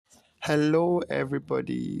Hello,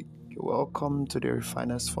 everybody. Welcome to the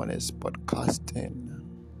Refiner's Furnace podcasting.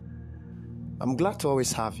 I'm glad to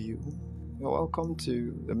always have you. You're welcome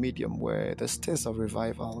to the medium where the states of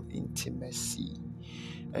revival, intimacy,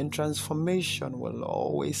 and transformation will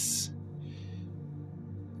always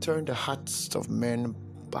turn the hearts of men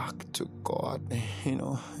back to God,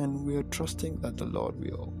 and we are trusting that the Lord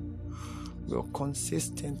will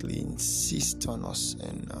consistently insist on us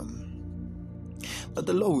and that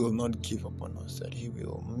the Lord will not give up on us, that He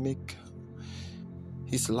will make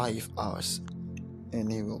His life ours and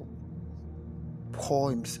He will pour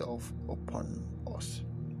Himself upon us,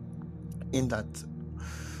 in that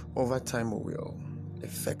over time we will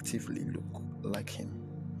effectively look like Him.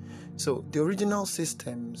 So the original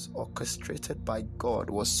systems orchestrated by God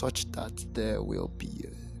was such that there will be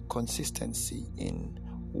consistency in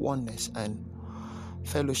oneness and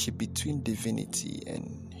fellowship between divinity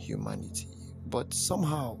and humanity. But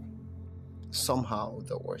somehow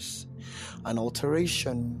there was an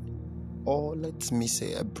alteration, or let me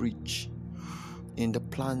say a breach, in the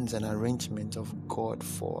plans and arrangement of God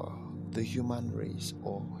for the human race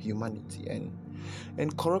or humanity,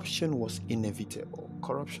 and corruption was inevitable.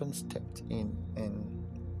 Corruption stepped in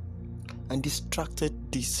and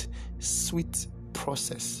distracted this sweet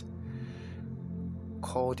process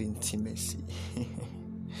called intimacy.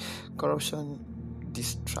 Corruption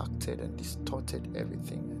distracted and distorted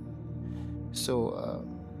everything. So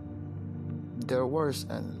there was,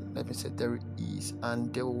 and let me say there is,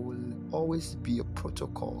 and there will always be a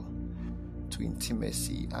protocol to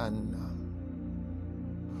intimacy, and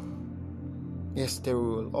yes, there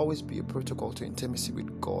will always be a protocol to intimacy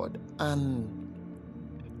with God, and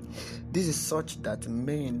this is such that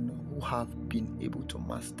men who have been able to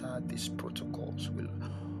master these protocols will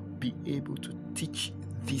be able to teach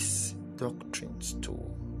these doctrines to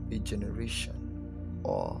a generation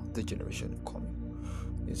or the generation coming.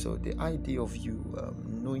 And so the idea of you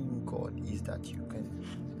knowing God is that you can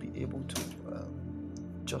be able to,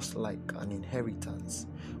 just like an inheritance,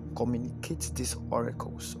 communicate these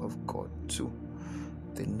oracles of God to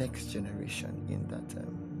the next generation, in that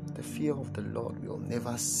the fear of the Lord will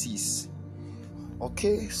never cease.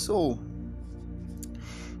 Okay, so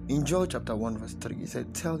in Joel chapter 1 verse 3, it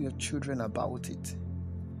said, tell your children about it.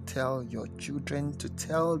 Tell your children to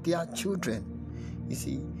tell their children. You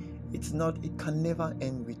see, it can never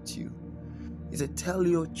end with you. He said, tell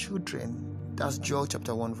your children. That's Joel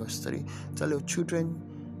chapter 1 verse 3. Tell your children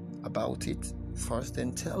about it first,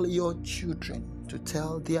 then tell your children to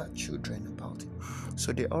tell their children about it.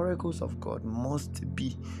 So the oracles of God must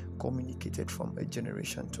be communicated from a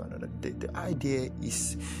generation to another. The idea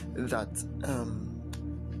is that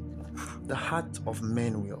the heart of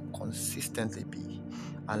men will consistently be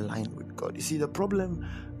aligned with God. You see, the problem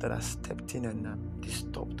that has stepped in and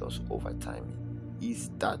disturbed us over time is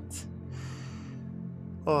that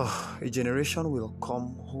a generation will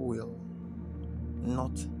come who will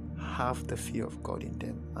not have the fear of God in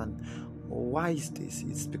them. And why is this?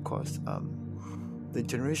 It's because the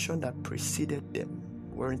generation that preceded them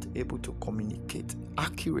weren't able to communicate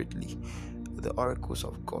accurately the oracles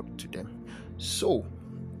of God to them. So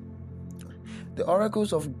the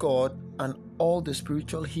oracles of God and all the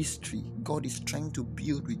spiritual history God is trying to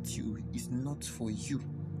build with you is not for you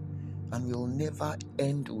and will never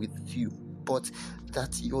end with you, but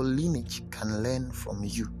that your lineage can learn from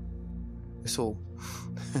you. So,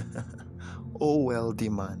 oh wealthy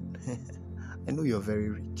man, I know you're very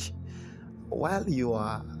rich. While you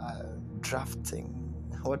are drafting,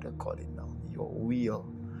 what do I call it now, your will,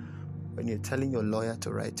 when you're telling your lawyer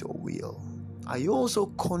to write your will, are you also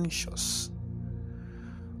conscious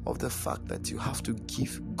of the fact that you have to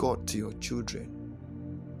give God to your children?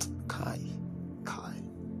 Kai.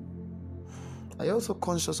 Are you also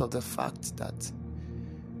conscious of the fact that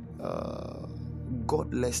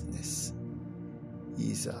godlessness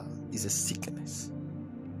is a sickness?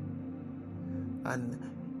 And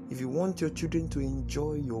if you want your children to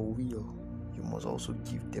enjoy your will, you must also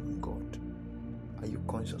give them God. Are you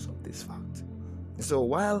conscious of this fact? So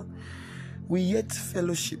while we yet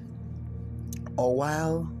fellowship, or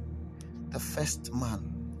while the first man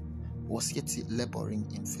was yet laboring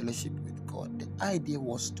in fellowship with God, the idea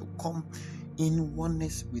was to come in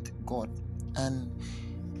oneness with God. And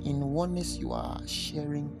in oneness, you are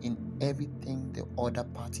sharing in everything the other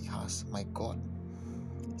party has, my God.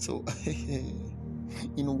 So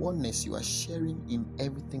in oneness, you are sharing in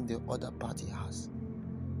everything the other party has,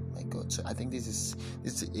 my God. So I think this is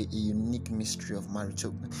a unique mystery of marriage.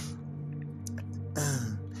 So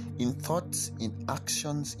in thoughts, in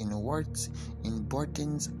actions, in words, in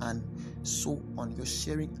burdens, and so on. You're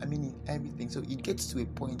sharing, in everything. So it gets to a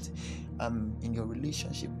point in your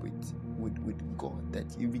relationship with God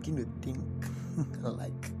that you begin to think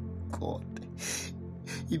like God.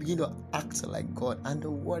 You begin to act like God, and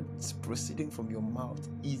the words proceeding from your mouth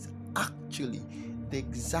is actually the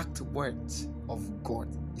exact words of God.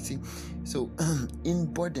 You see, so in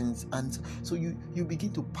burdens, and so you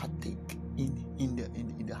begin to partake in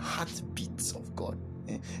the heartbeats of God.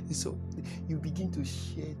 So you begin to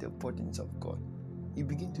share the burdens of God. You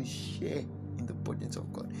begin to share in the burdens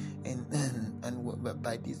of God, and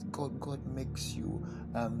by this, God makes you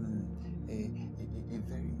a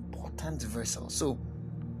very important vessel. So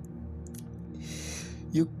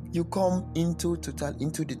you come into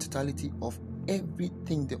the totality of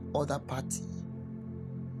everything the other party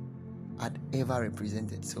had ever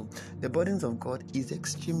represented. So the burdens of God is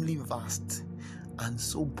extremely vast and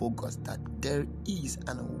so bogus that there is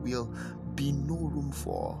and will be no room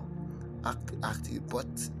for active.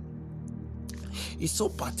 But it's so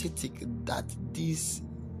pathetic that this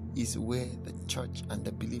is where the church and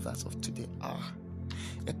the believers of today are.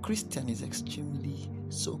 A Christian is extremely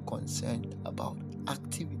so concerned about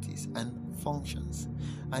activities and functions,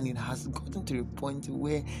 and it has gotten to a point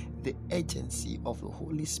where the agency of the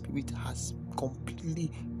Holy Spirit has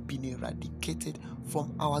completely been eradicated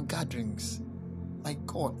from our gatherings. My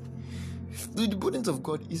God, the burdens of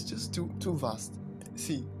God is just too vast.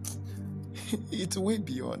 See, it's way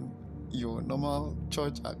beyond your normal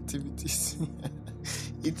church activities.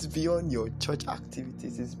 It's beyond your church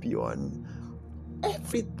activities. It's beyond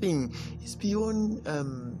everything. It's beyond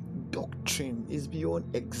doctrine. It's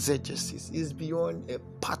beyond exegesis. It's beyond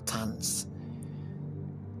patterns.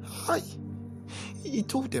 Hi. He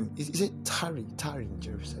told them, he said, tarry in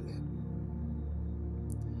Jerusalem.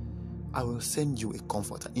 I will send you a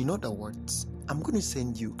comforter. In other words, I'm going to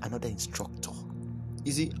send you another instructor.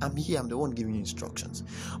 You see, I'm here, I'm the one giving you instructions.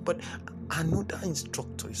 But another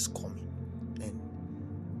instructor is coming. And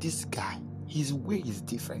this guy, his way is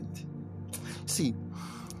different. See,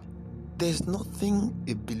 there's nothing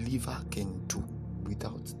a believer can do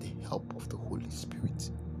without the help of the Holy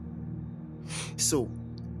Spirit. So,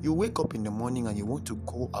 you wake up in the morning and you want to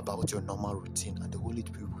go about your normal routine, and the Holy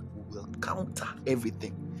Spirit will counter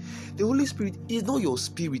everything. The Holy Spirit is not your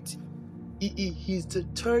spirit. He's the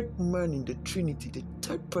third man in the Trinity, the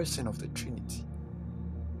third person of the Trinity.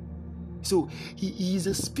 So, he is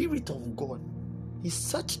a spirit of God. He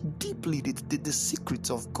searched deeply the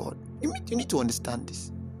secrets of God. You need to understand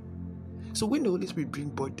this. So when the Holy Spirit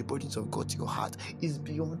brings the burdens of God to your heart, it's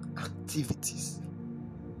beyond activities.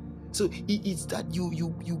 So it's that you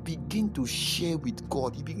begin to share with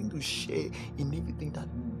God. You begin to share in everything that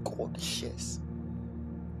God shares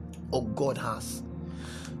or God has.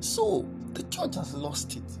 So the church has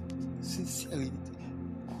lost it. Sincerely,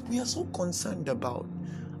 we are so concerned about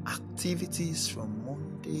activities from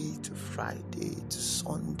Monday to Friday to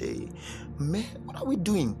Sunday. Man, what are we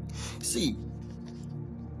doing? See,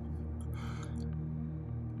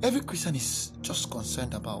 every Christian is just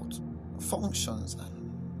concerned about functions and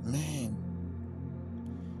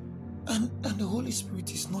the Holy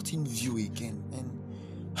Spirit is not in view again. And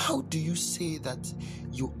how do you say that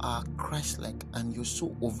you are Christ-like and you're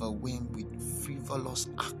so overwhelmed with frivolous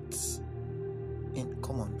acts? And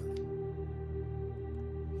come on.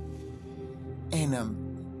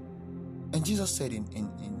 And Jesus said in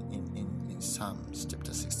Psalms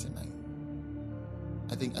chapter 69.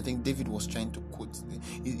 I think David was trying to quote.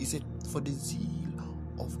 He said, "For the zeal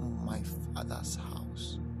of my father's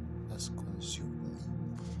house has consumed me,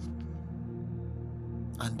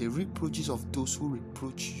 and the reproaches of those who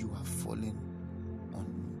reproach you have fallen on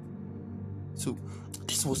me." So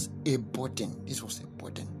this was a burden. This was a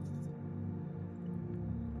burden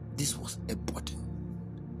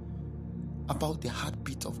about the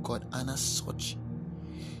heartbeat of God, and as such,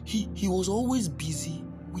 he was always busy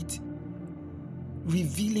with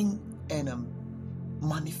revealing and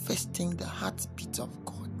manifesting the heartbeat of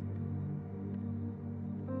God,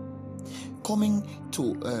 coming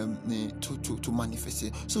to manifest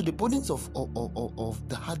it. So the burdens of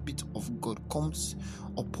the heartbeat of God comes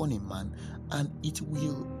upon a man, and it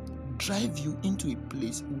will drive you into a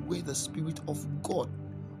place where the Spirit of God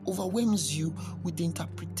overwhelms you with the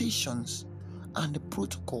interpretations and the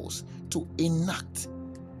protocols to enact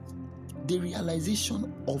the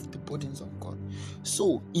realization of the burdens of God.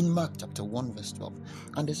 So in Mark chapter 1 verse 12,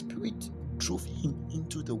 and the Spirit drove him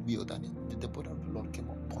into the wilderness. The burden of the Lord came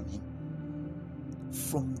upon him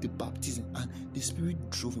from the baptism, and the Spirit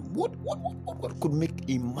drove him. What could make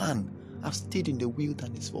a man have stayed in the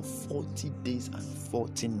wilderness for 40 days and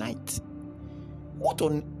 40 nights. What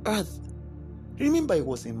on earth? Remember, he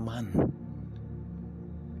was a man.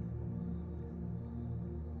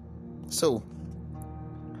 So,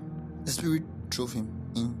 the Spirit drove him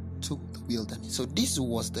into the wilderness. So, this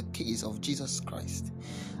was the case of Jesus Christ.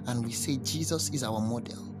 And we say Jesus is our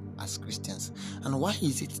model as Christians. And why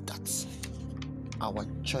is it that our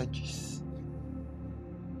churches,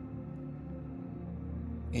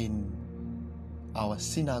 in our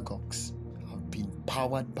synagogues, have been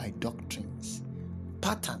powered by doctrines,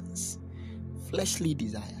 patterns, fleshly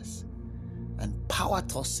desires, and power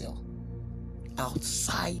tussle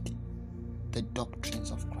outside the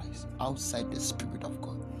doctrines of Christ, outside the Spirit of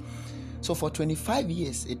God? So for 25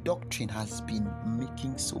 years, a doctrine has been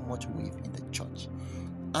making so much wave in the church,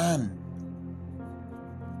 and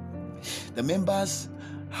the members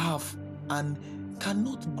have and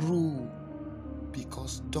cannot grow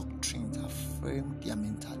because doctrines have framed their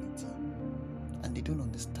mentality, and they don't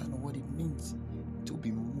understand what it means to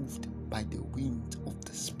be moved by the wind of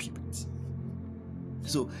the Spirit.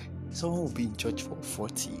 So someone will be in church for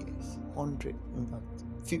 40 years, 100, in fact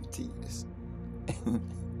 50 years.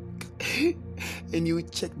 And you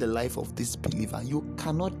check the life of this believer, you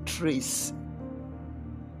cannot trace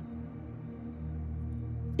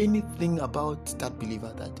anything about that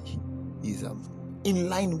believer that he is in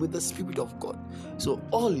line with the Spirit of God. So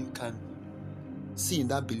all you can see in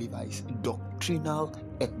that believer is doctrinal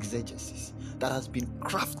exegesis that has been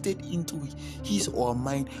crafted into his or her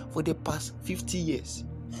mind for the past 50 years.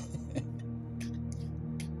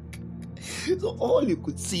 So all you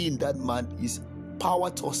could see in that man is power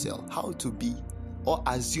tussle, how to be or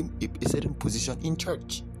assume a certain position in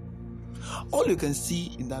church. All you can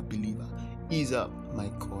see in that believer is my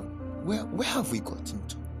God, where have we gotten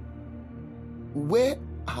to? Where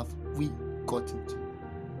have we gotten to?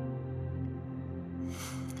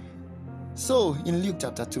 So in Luke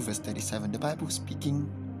chapter 2 verse 37, the Bible speaking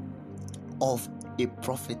of a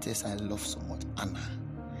prophetess I love so much, Anna.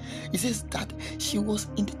 It says that she was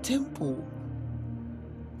in the temple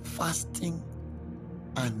fasting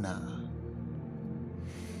and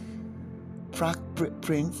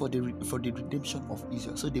praying for the redemption of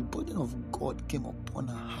Israel. So the burden of God came upon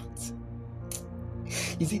her heart.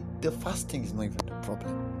 You see, the fasting is not even the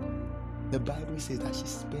problem. The Bible says that she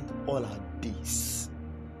spent all her days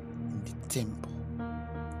in the temple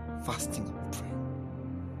fasting and praying.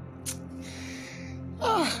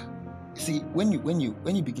 See, when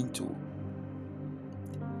you begin to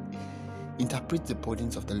interpret the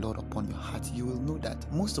burdens of the Lord upon your heart, you will know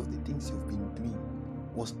that most of the things you've been doing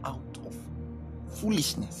was out of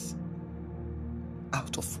foolishness.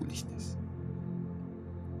 Out of foolishness.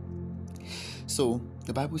 So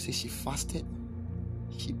the Bible says she fasted,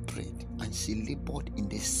 she prayed, and she labored in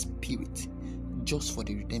the Spirit just for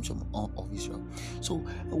the redemption of Israel. So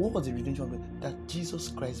what was the redemption? That Jesus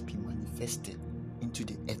Christ be manifested into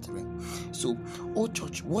the earth realm. So, oh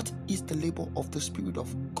church, what is the labor of the Spirit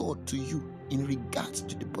of God to you in regards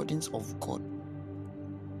to the burdens of God?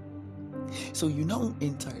 So you now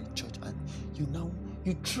enter a church and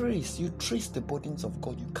you trace the burdens of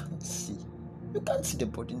God. You can't see the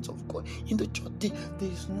burdens of God in the church.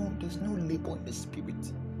 There's no labor in the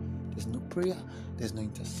Spirit. There's no prayer. There's no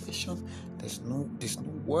intercession. There's no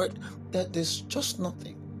word. There's just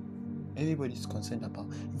nothing everybody's concerned about.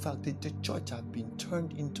 In fact, the church has been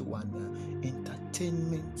turned into an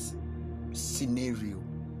entertainment scenario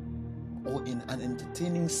or in an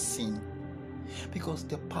entertaining scene, because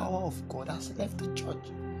the power of God has left the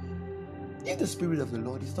church. If the Spirit of the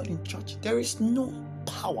Lord is not in church, there is no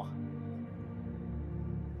power.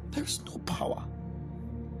 There is no power.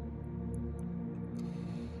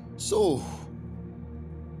 So,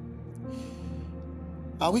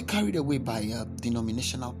 are we carried away by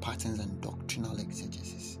denominational patterns and doctrinal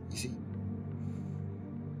exegesis? You see,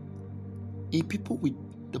 a people with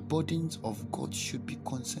the burdens of God should be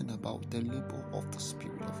concerned about the labor of the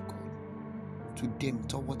Spirit of God to them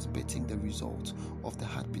towards betting the result of the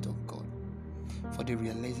heartbeat of God for the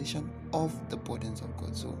realization of the burdens of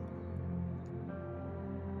God. So,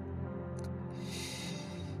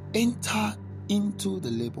 enter into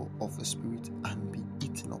the labor of the Spirit and be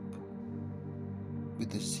eaten up with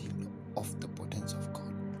the seal of the burdens of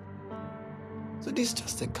God. So this is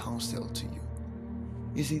just a counsel to you.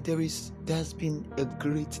 You see, there's been a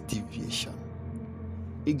great deviation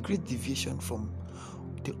from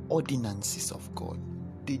the ordinances of God,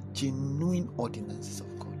 the genuine ordinances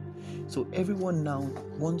of God. So everyone now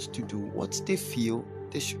wants to do what they feel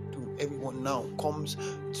they should do. Everyone now comes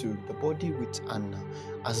to the body with an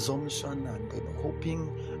assumption and then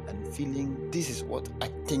hoping and feeling, this is what I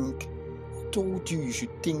think told you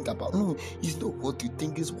should think about. No, it's not what you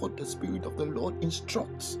think, it's what the Spirit of the Lord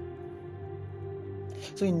instructs.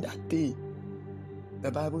 So in that day,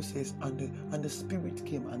 the Bible says, and the Spirit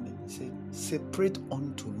came and he said, separate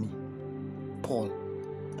unto me Paul.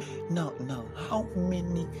 Now, how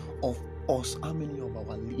many of us, how many of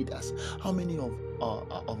our leaders, how many of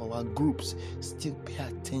our groups still pay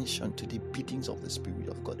attention to the biddings of the Spirit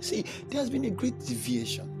of God? See, there has been a great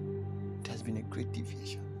deviation. There has been a great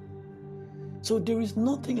deviation. So there is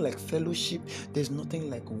nothing like fellowship. There's nothing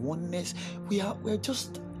like oneness. We're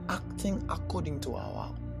just acting according to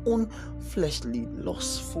our own fleshly,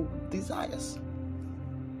 lustful desires.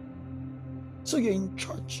 So you're in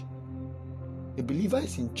church. A believer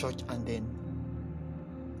is in church and then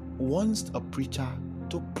wants a preacher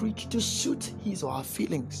to preach to suit his or her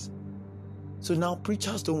feelings. So now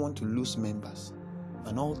preachers don't want to lose members,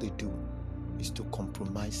 and all they do is to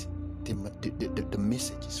compromise the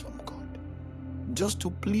messages from God, just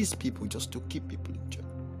to please people, just to keep people in church.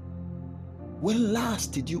 When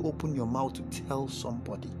last did you open your mouth to tell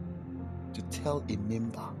somebody, to tell a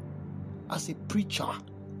member, as a preacher,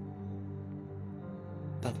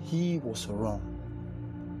 that he was wrong,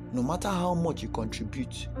 no matter how much you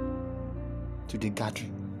contribute to the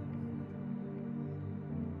gathering?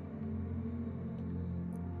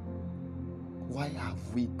 Why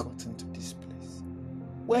have we gotten to this place?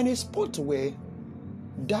 We're in a spot where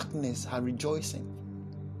darkness are rejoicing,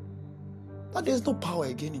 but there's no power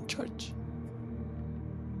again in church.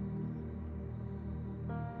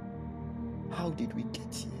 How did we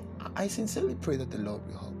get here? I sincerely pray that the Lord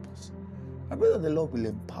will help us. I pray that the Lord will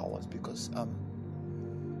empower us, because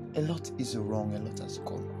a lot is wrong, a lot has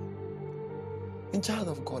gone wrong. And child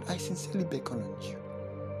of God, I sincerely beckon on you,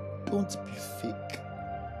 don't be fake.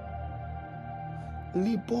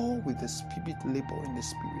 Labor with the Spirit, labor in the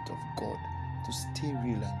Spirit of God to stay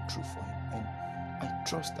real and true for Him. And I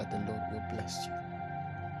trust that the Lord will bless you.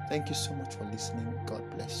 Thank you so much for listening. God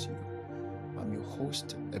bless you. I'm your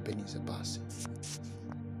host, Ebenezer Bassey.